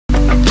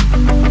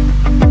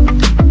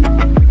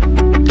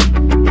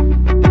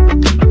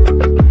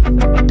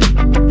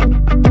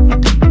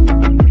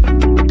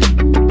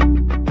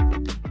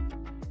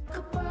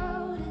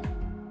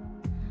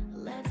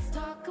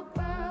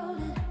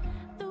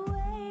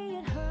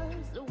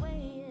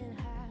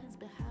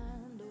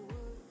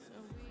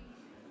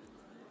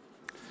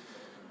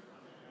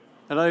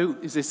Hello,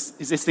 is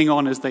this thing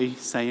on, as they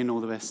say in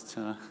all the best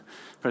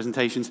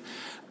presentations?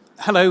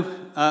 Hello,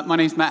 my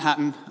name's Matt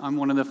Hatton. I'm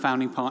one of the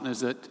founding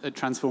partners at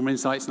Transforma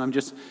Insights, and I'm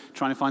just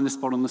trying to find the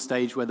spot on the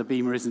stage where the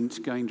beamer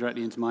isn't going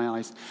directly into my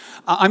eyes.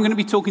 I'm going to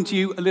be talking to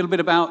you a little bit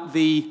about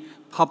the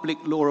public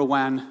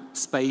LoRaWAN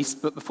space,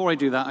 but before I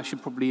do that, I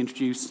should probably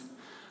introduce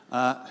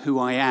who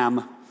I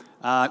am.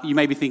 You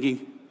may be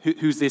thinking,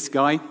 who's this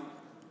guy?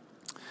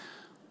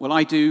 Well,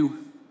 I do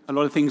a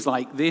lot of things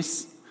like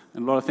this,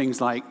 and a lot of things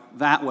like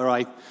that, where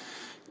I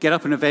get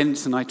up in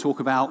events and I talk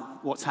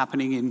about what's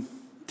happening in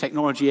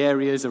technology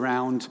areas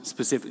around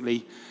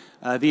specifically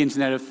the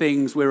Internet of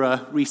Things. We're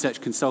a research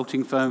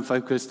consulting firm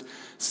focused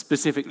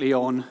specifically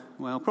on,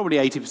 well, probably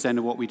 80%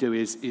 of what we do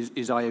is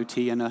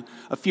IoT and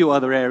a few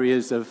other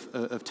areas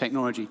of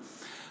technology.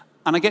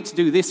 And I get to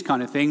do this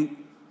kind of thing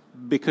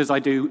because I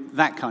do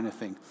that kind of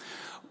thing,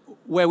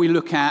 where we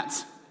look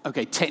at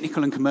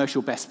technical and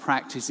commercial best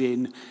practice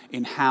in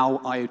how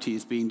IoT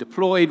is being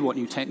deployed, what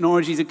new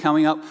technologies are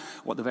coming up,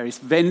 what the various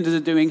vendors are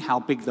doing, how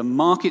big the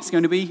market's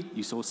going to be.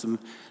 You saw some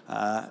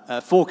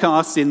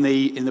forecasts in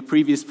the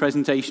previous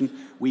presentation.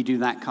 We do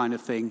that kind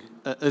of thing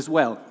as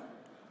well.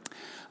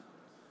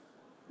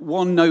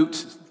 One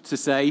note to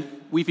say,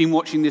 we've been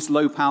watching this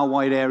low power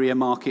wide area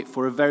market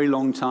for a very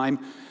long time,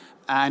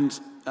 and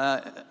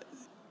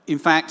in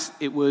fact,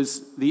 it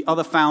was the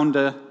other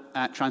founder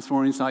at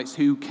Transforma Insights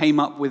who came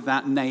up with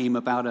that name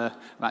about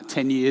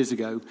 10 years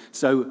ago.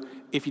 So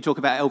if you talk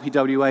about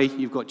LPWA,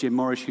 you've got Jim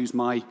Morrish, who's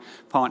my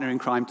partner in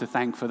crime, to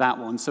thank for that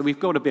one. So we've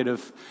got a bit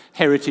of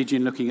heritage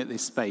in looking at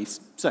this space.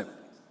 So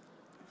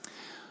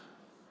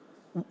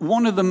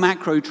one of the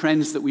macro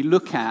trends that we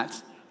look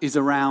at is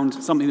around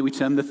something that we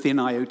term the thin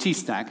IoT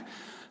stack,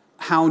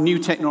 how new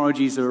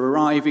technologies are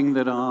arriving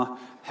that are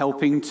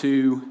helping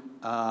to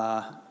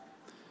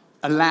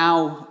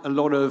allow a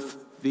lot of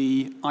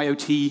the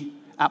IoT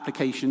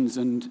applications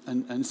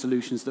and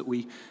solutions that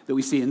we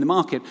see in the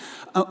market.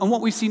 And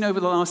what we've seen over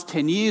the last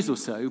 10 years or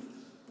so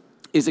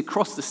is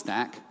across the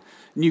stack,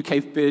 new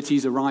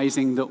capabilities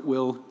arising that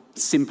will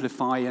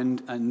simplify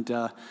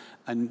and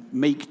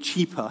make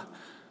cheaper,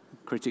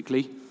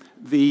 critically,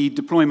 the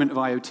deployment of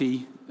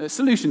IoT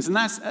solutions. And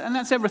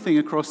that's everything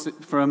across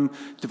from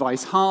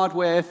device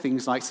hardware,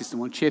 things like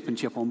system on chip and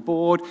chip on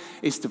board.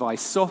 It's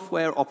device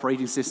software,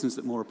 operating systems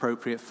that are more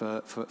appropriate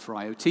for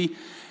IoT.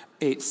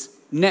 It's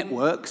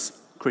networks,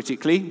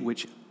 critically,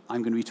 which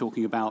I'm going to be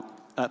talking about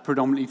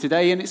predominantly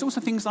today. And it's also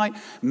things like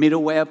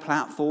middleware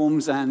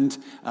platforms and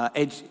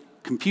edge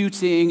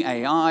computing,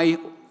 AI.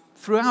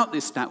 Throughout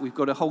this stack, we've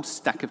got a whole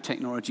stack of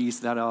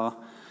technologies that are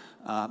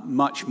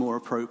much more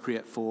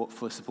appropriate for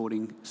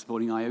supporting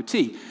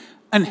IoT.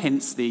 And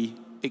hence the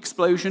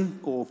explosion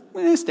or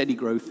steady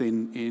growth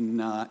in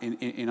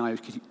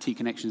IoT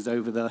connections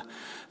over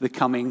the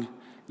coming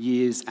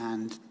years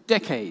and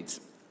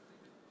decades.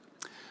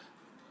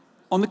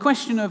 On the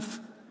question of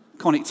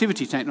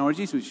connectivity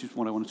technologies, which is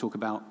what I want to talk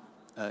about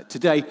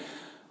today,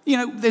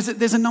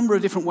 there's a number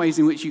of different ways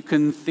in which you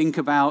can think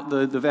about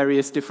the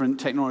various different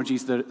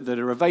technologies that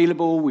are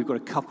available. We've got a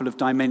couple of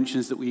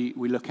dimensions that we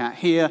look at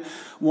here.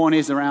 One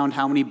is around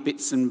how many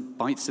bits and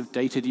bytes of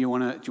data do you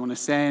want to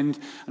send.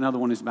 Another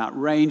one is about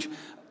range.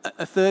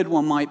 A third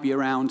one might be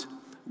around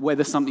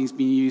whether something's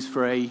being used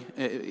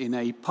in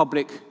a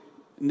public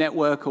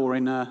network or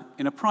in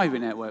a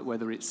private network,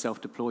 whether it's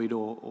self-deployed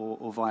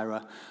or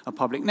via a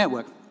public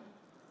network.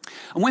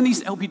 And when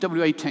these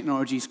LPWA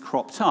technologies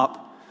cropped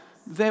up,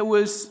 there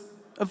were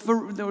a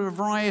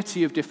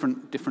variety of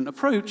different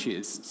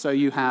approaches. So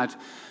you had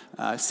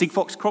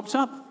Sigfox cropped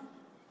up,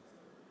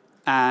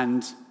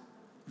 and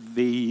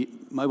the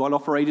mobile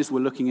operators were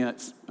looking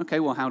at, okay,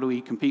 well, how do we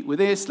compete with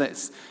this?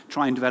 Let's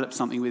try and develop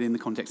something within the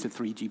context of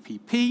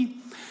 3GPP.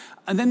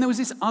 And then there was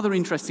this other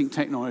interesting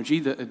technology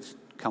that had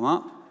come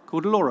up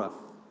called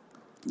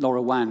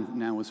LoRaWAN,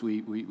 now as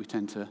we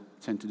tend to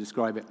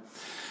describe it.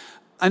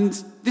 And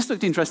this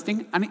looked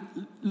interesting, and it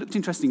looked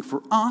interesting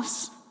for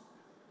us,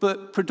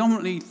 but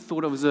predominantly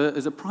thought of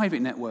as a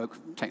private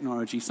network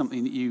technology,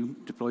 something that you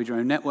deployed your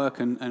own network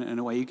and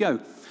away you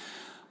go.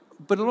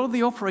 But a lot of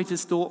the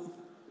operators thought,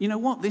 you know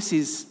what, this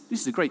is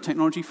a great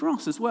technology for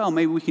us as well.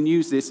 Maybe we can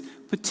use this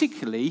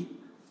particularly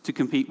to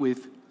compete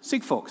with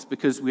Sigfox,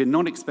 because we're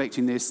not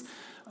expecting this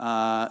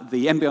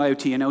the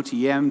NB-IoT and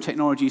LTE-M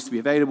technologies to be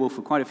available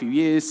for quite a few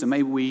years, so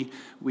maybe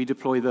we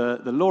deploy the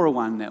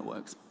LoRaWAN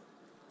networks.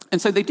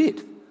 And so they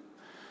did.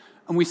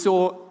 And we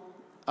saw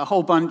a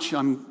whole bunch,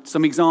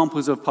 some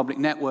examples of public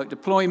network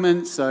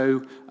deployment.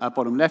 So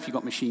bottom left, you've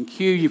got Machine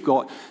Q. You've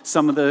got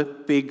some of the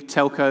big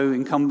telco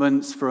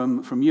incumbents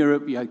from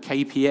Europe. You had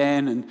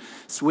KPN and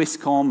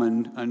Swisscom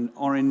and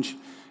Orange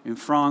in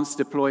France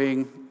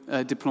deploying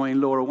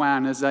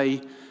LoRaWAN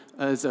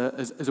as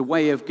a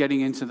way of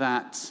getting into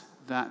that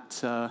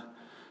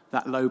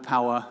low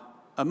power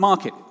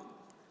market.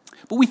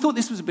 But we thought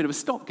this was a bit of a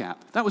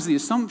stopgap. That was the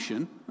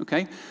assumption,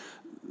 okay?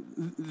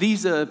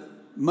 These are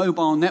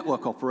mobile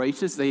network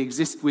operators. They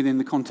exist within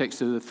the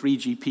context of the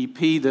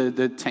 3GPP,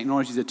 the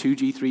technologies are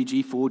 2G,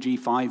 3G, 4G,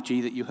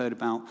 5G that you heard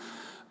about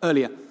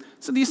earlier.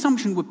 So the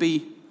assumption would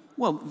be,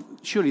 Well,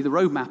 surely the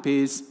roadmap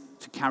is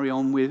to carry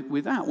on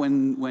with that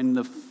when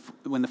the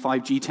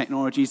 5G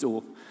technologies,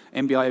 or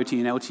NB-IoT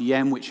and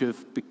LTE-M, which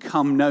have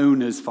become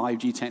known as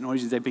 5G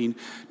technologies, they've been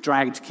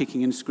dragged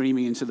kicking and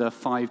screaming into the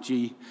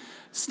 5G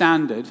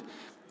standard.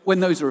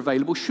 When those are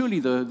available, surely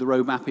the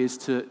roadmap is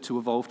to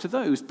evolve to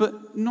those,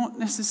 but not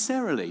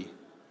necessarily.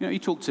 You know, you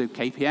talk to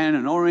KPN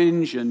and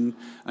Orange and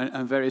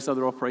various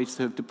other operators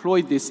who have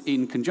deployed this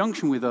in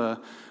conjunction with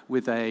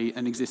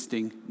an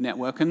existing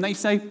network, and they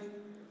say,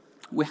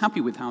 we're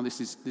happy with how this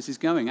is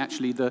going.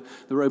 Actually, the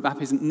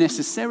roadmap isn't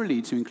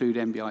necessarily to include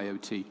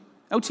NB-IoT.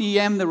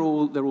 LTE-M, they're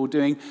all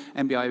doing.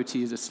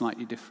 NB-IoT is a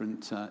slightly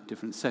different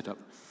setup.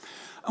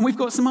 And we've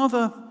got some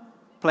other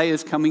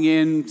players coming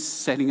in,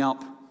 setting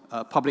up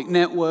public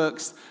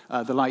networks,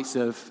 the likes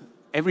of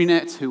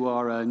Everynet, who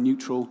are a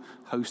neutral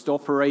host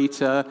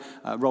operator,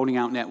 rolling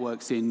out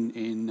networks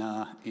in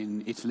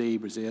Italy,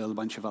 Brazil, a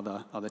bunch of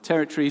other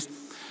territories.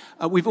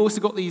 We've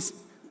also got these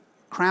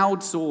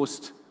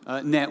crowdsourced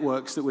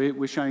networks that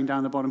we're showing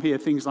down the bottom here,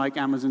 things like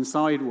Amazon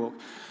Sidewalk,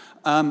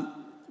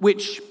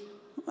 which,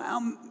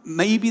 well,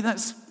 maybe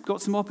that's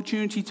got some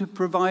opportunity to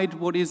provide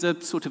what is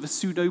a sort of a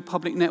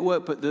pseudo-public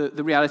network, but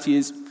the reality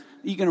is,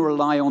 are you going to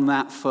rely on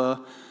that for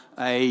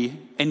a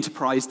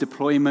enterprise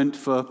deployment?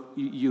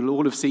 You'll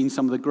all have seen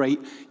some of the great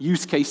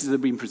use cases that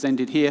have been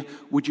presented here.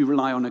 Would you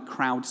rely on a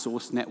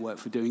crowdsourced network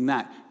for doing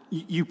that?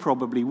 You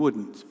probably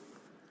wouldn't.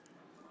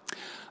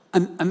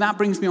 And that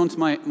brings me on to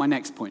my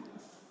next point.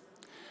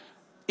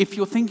 If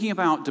you're thinking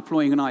about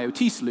deploying an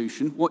IoT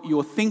solution, what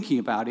you're thinking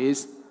about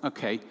is,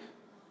 okay,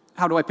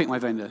 how do I pick my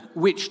vendor?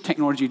 Which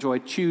technology do I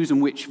choose,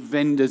 and which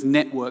vendors'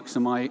 networks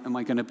am I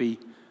going to be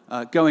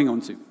going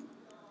onto?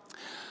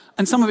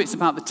 And some of it's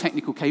about the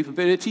technical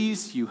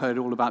capabilities. You heard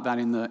all about that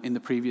in the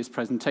previous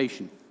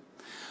presentation.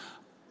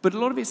 But a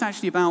lot of it's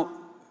actually about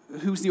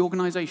who's the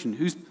organization,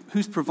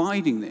 who's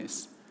providing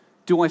this.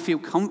 Do I feel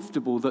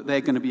comfortable that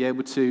they're going to be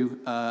able to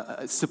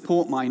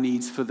support my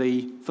needs for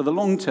the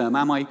long term?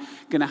 Am I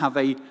going to have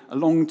a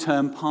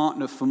long-term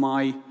partner for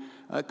my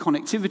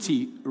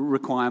connectivity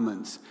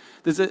requirements?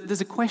 There's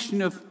a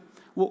question of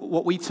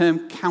what we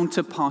term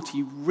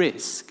counterparty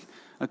risk.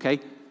 Okay,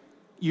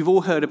 you've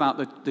all heard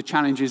about the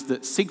challenges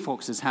that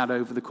Sigfox has had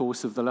over the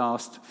course of the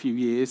last few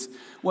years.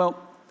 Well,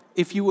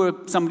 if you were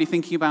somebody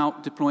thinking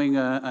about deploying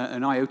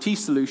an IoT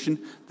solution,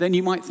 then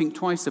you might think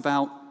twice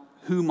about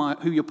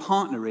who your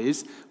partner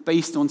is,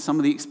 based on some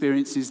of the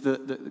experiences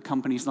that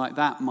companies like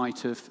that might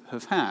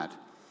have had.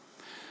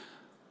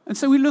 And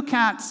so we look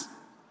at,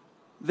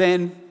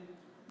 then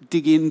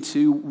dig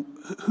into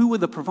who are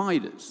the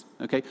providers,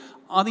 okay?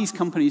 Are these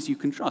companies you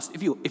can trust?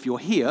 If you're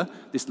here,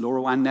 this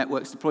LoRaWAN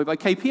network's deployed by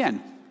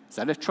KPN. Is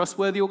that a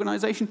trustworthy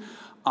organization?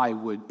 I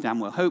would damn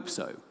well hope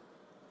so,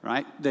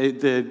 right?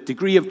 The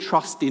degree of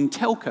trust in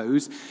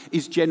telcos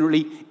is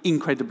generally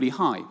incredibly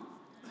high.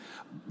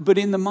 But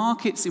in the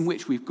markets in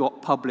which we've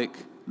got public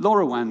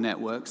LoRaWAN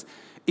networks,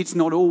 it's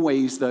not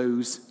always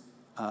those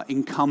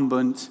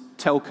incumbent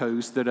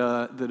telcos that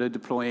are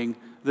deploying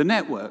the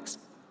networks.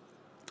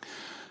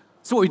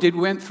 So what we did,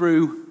 we went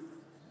through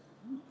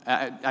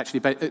actually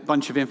a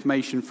bunch of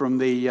information from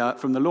the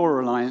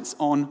LoRa Alliance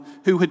on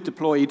who had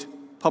deployed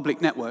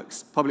public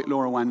networks, public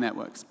LoRaWAN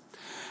networks.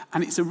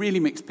 And it's a really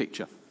mixed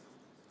picture.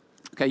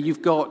 Okay,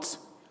 you've got,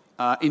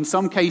 in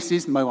some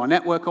cases, mobile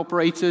network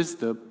operators,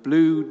 the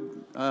blue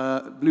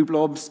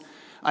blobs.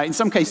 In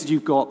some cases,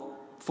 you've got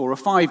 4 or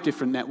 5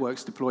 different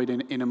networks deployed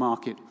in a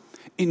market.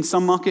 In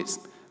some markets,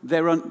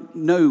 there are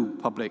no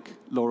public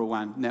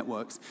LoRaWAN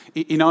networks.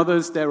 In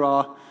others, there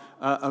are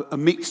a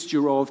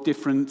mixture of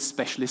different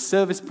specialist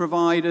service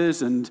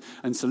providers and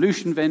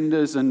solution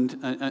vendors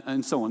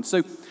and so on.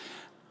 So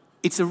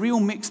it's a real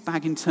mixed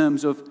bag in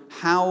terms of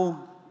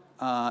how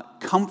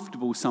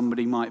comfortable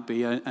somebody might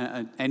be,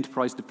 an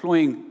enterprise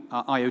deploying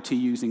IoT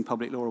using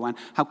public LoRaWAN,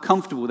 how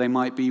comfortable they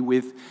might be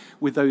with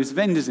those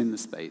vendors in the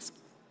space.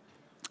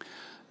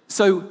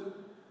 So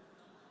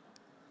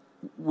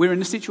we're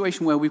in a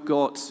situation where we've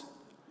got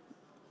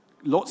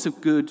lots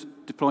of good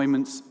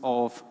deployments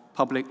of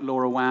public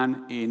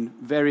LoRaWAN in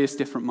various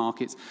different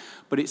markets,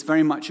 but it's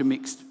very much a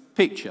mixed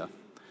picture.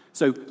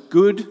 So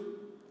good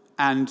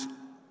and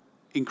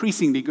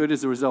increasingly good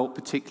as a result,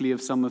 particularly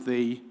of some of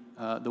the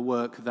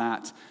work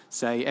that,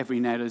 say,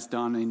 Everynet has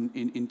done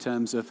in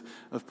terms of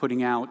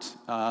putting out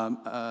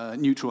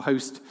neutral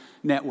host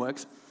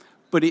networks,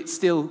 but it's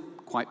still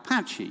quite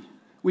patchy,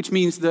 which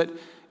means that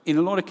in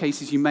a lot of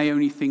cases you may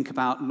only think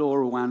about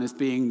LoRaWAN as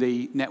being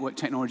the network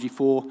technology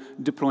for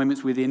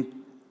deployments within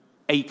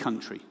a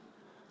country.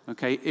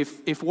 Okay,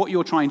 if what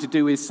you're trying to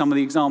do is some of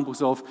the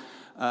examples of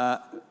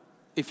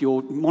if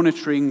you're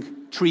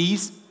monitoring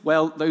trees,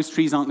 well, those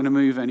trees aren't going to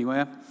move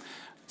anywhere.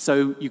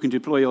 So you can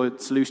deploy your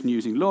solution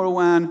using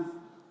LoRaWAN,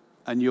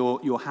 and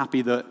you're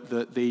happy that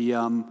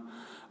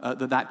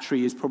that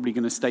tree is probably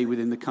going to stay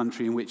within the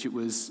country in which it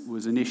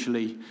was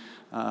initially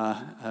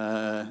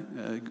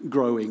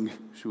growing,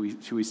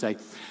 should we say?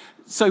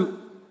 So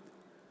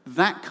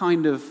that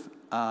kind of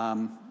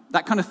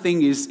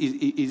thing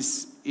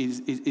is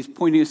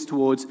pointing us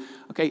towards,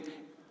 okay,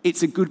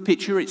 It's a good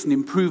picture, it's an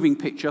improving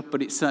picture,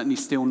 but it's certainly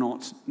still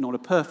not a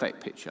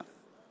perfect picture.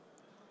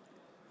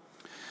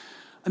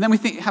 And then we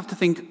have to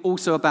think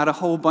also about a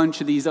whole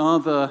bunch of these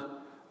other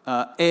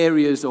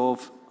areas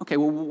of, okay,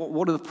 well,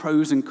 what are the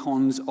pros and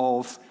cons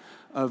of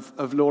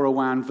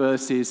LoRaWAN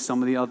versus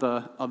some of the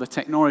other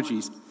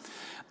technologies?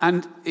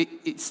 And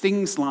it's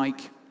things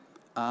like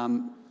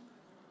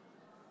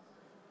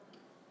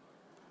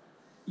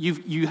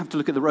you have to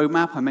look at the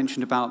roadmap. I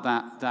mentioned about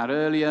that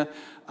earlier.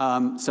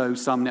 So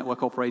some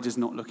network operators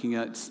not looking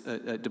at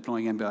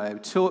deploying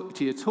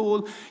NB-IoT at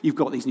all. You've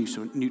got these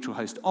neutral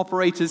host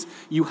operators.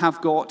 You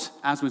have got,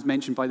 as was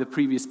mentioned by the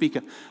previous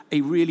speaker, a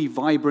really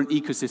vibrant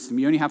ecosystem.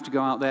 You only have to go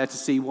out there to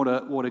see what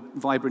a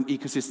vibrant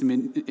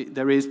ecosystem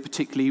there is,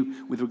 particularly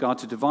with regard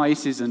to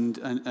devices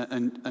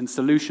and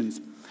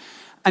solutions.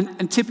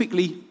 And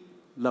typically,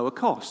 lower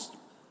cost.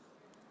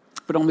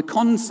 But on the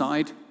con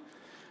side,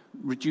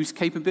 reduced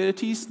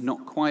capabilities,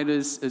 not quite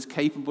as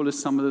capable as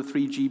some of the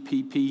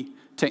 3GPP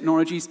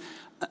technologies,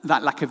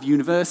 that lack of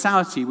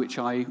universality, which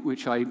I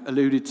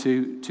alluded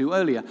to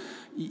earlier.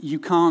 You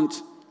can't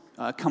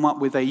come up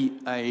with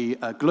a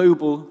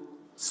global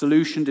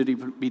solution to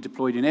be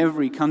deployed in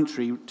every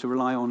country to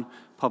rely on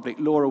public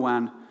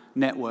LoRaWAN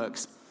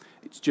networks.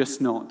 It's just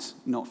not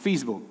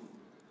feasible.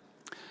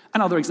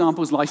 And other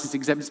examples,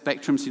 license-exempt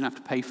spectrum, so you don't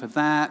have to pay for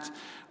that.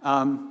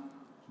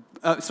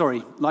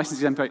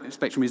 License-exempt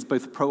spectrum is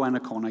both a pro and a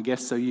con, I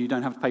guess, so you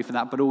don't have to pay for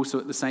that, but also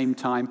at the same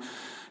time,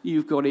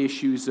 you've got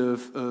issues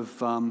of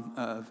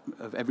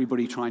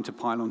everybody trying to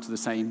pile onto the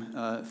same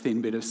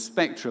thin bit of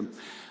spectrum.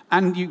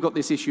 And you've got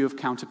this issue of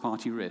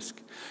counterparty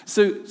risk.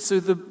 So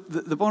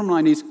the bottom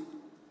line is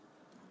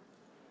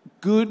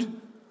good,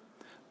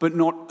 but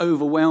not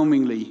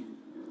overwhelmingly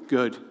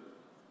good,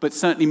 but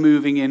certainly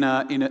moving in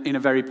a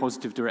very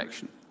positive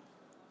direction.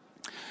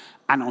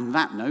 And on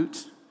that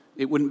note,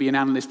 it wouldn't be an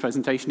analyst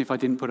presentation if I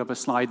didn't put up a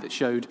slide that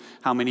showed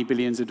how many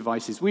billions of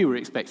devices we were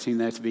expecting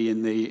there to be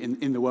in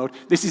the world.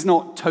 This is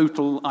not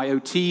total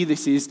IoT.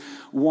 This is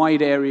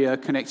wide area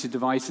connected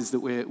devices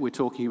that we're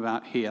talking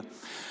about here.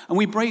 And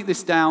we break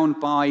this down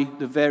by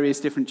the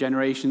various different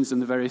generations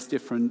and the various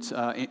different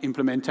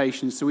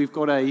implementations. So we've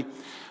got a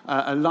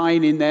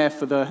line in there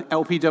for the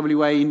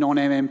LPWA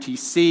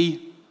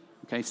non-MMTC.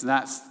 Okay, so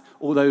that's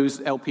all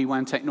those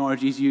LP-WAN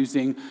technologies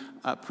using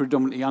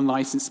predominantly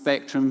unlicensed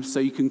spectrum, so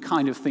you can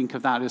kind of think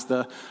of that as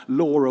the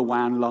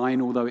LoRaWAN line,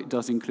 although it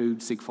does include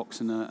Sigfox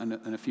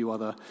and a few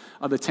other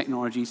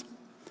technologies.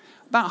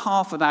 About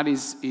half of that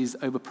is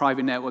over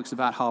private networks,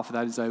 about half of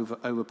that is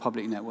over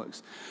public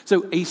networks.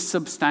 So a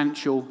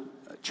substantial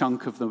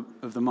chunk of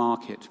the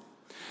market.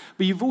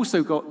 But you've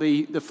also got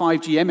the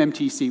 5G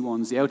MMTC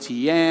ones, the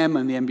LTE-M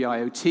and the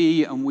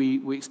NB-IoT, and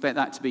we expect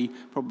that to be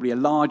probably a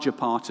larger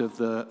part of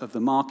the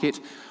market,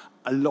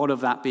 a lot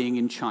of that being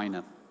in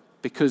China,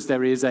 because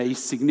there is a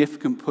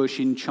significant push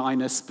in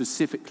China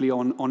specifically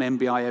on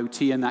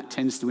NB-IoT, and that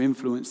tends to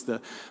influence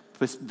the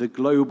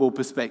global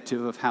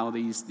perspective of how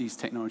these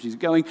technologies are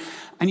going.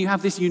 And you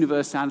have this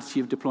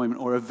universality of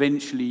deployment, or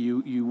eventually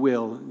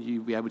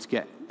you'll be able to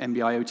get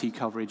NB-IoT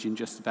coverage in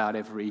just about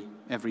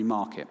every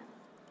market.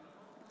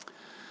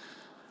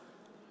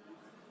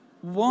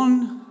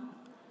 One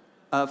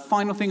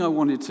final thing I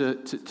wanted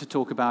to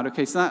talk about,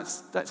 okay, so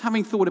that's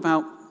having thought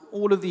about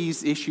all of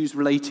these issues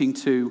relating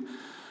to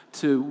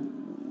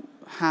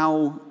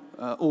how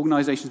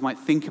organizations might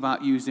think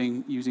about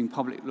using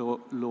public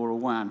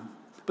LoRaWAN.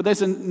 But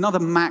there's another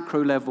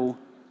macro level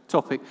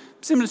topic,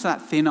 similar to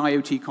that thin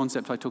IoT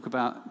concept I talked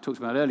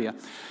about earlier.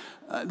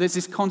 There's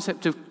this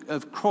concept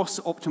of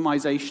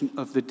cross-optimization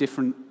of the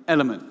different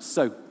elements.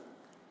 So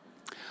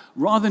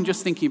rather than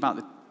just thinking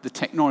about the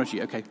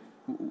technology, okay,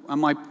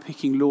 am I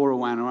picking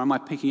LoRaWAN, or am I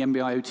picking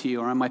NB-IoT,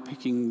 or am I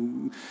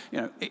picking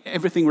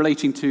everything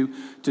relating to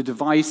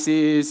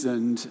devices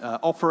and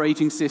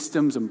operating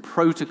systems and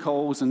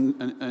protocols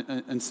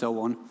and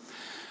so on?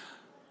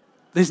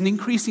 There's an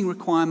increasing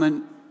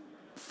requirement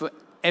for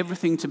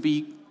everything to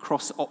be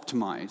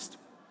cross-optimized.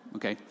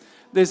 Okay,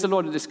 there's a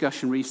lot of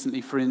discussion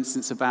recently, for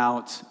instance,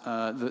 about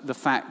the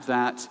fact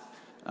that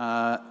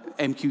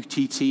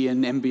MQTT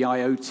and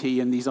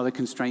NB-IoT and these other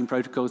constrained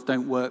protocols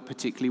don't work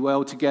particularly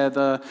well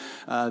together.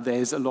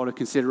 There's a lot of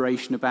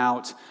consideration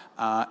about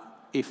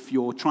if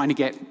you're trying to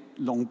get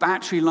long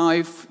battery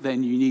life,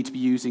 then you need to be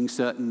using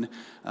certain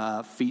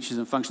features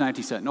and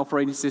functionality, certain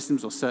operating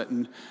systems or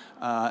certain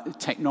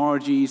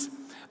technologies.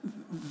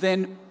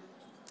 Then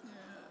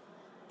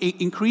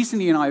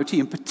increasingly in IoT,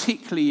 and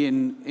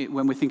particularly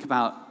when we think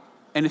about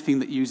anything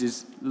that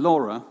uses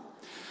LoRa,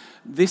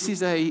 this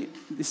is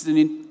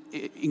an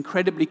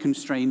incredibly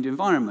constrained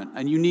environment,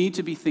 and you need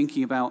to be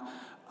thinking about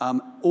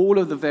all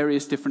of the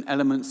various different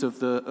elements of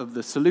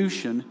the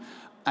solution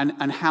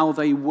and how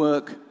they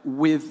work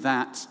with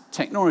that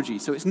technology.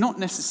 So it's not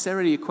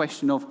necessarily a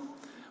question of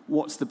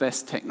what's the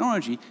best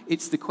technology.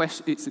 It's the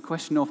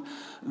question of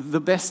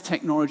the best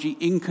technology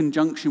in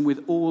conjunction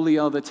with all the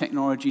other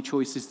technology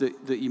choices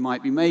that you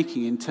might be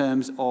making in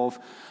terms of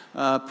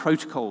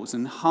protocols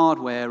and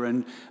hardware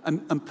and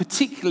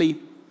particularly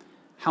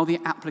how the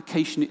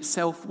application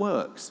itself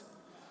works.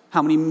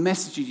 How many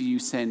messages are you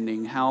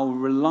sending? How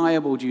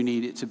reliable do you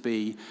need it to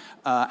be?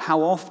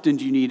 How often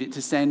do you need it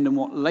to send, and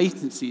what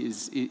latency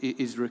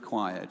is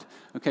required?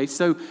 Okay,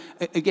 so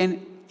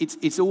again,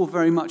 it's all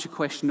very much a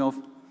question of,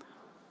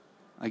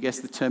 I guess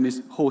the term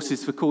is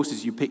horses for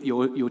courses. You pick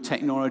your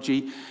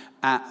technology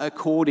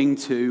according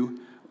to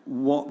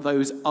what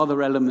those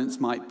other elements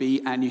might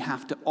be, and you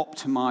have to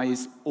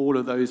optimize all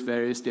of those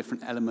various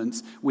different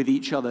elements with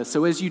each other.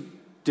 So as you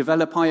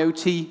develop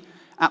IoT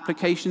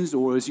applications,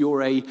 or as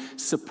you're a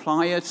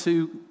supplier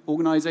to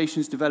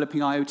organizations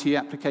developing IoT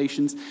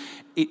applications,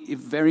 it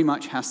very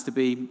much has to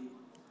be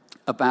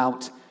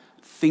about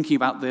thinking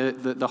about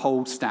the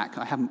whole stack.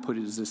 I haven't put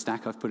it as a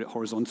stack, I've put it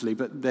horizontally,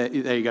 but there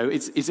you go.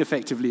 It's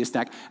effectively a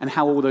stack, and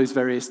how all those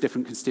various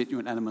different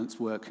constituent elements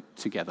work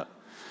together.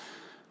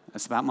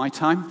 That's about my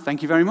time.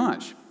 Thank you very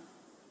much.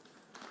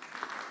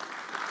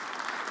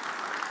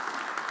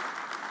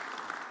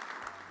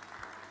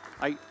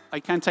 I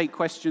can take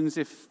questions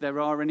if there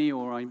are any,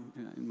 or I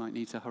might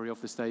need to hurry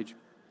off the stage.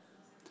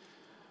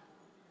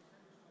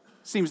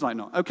 Seems like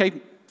not. Okay,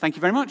 thank you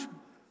very much.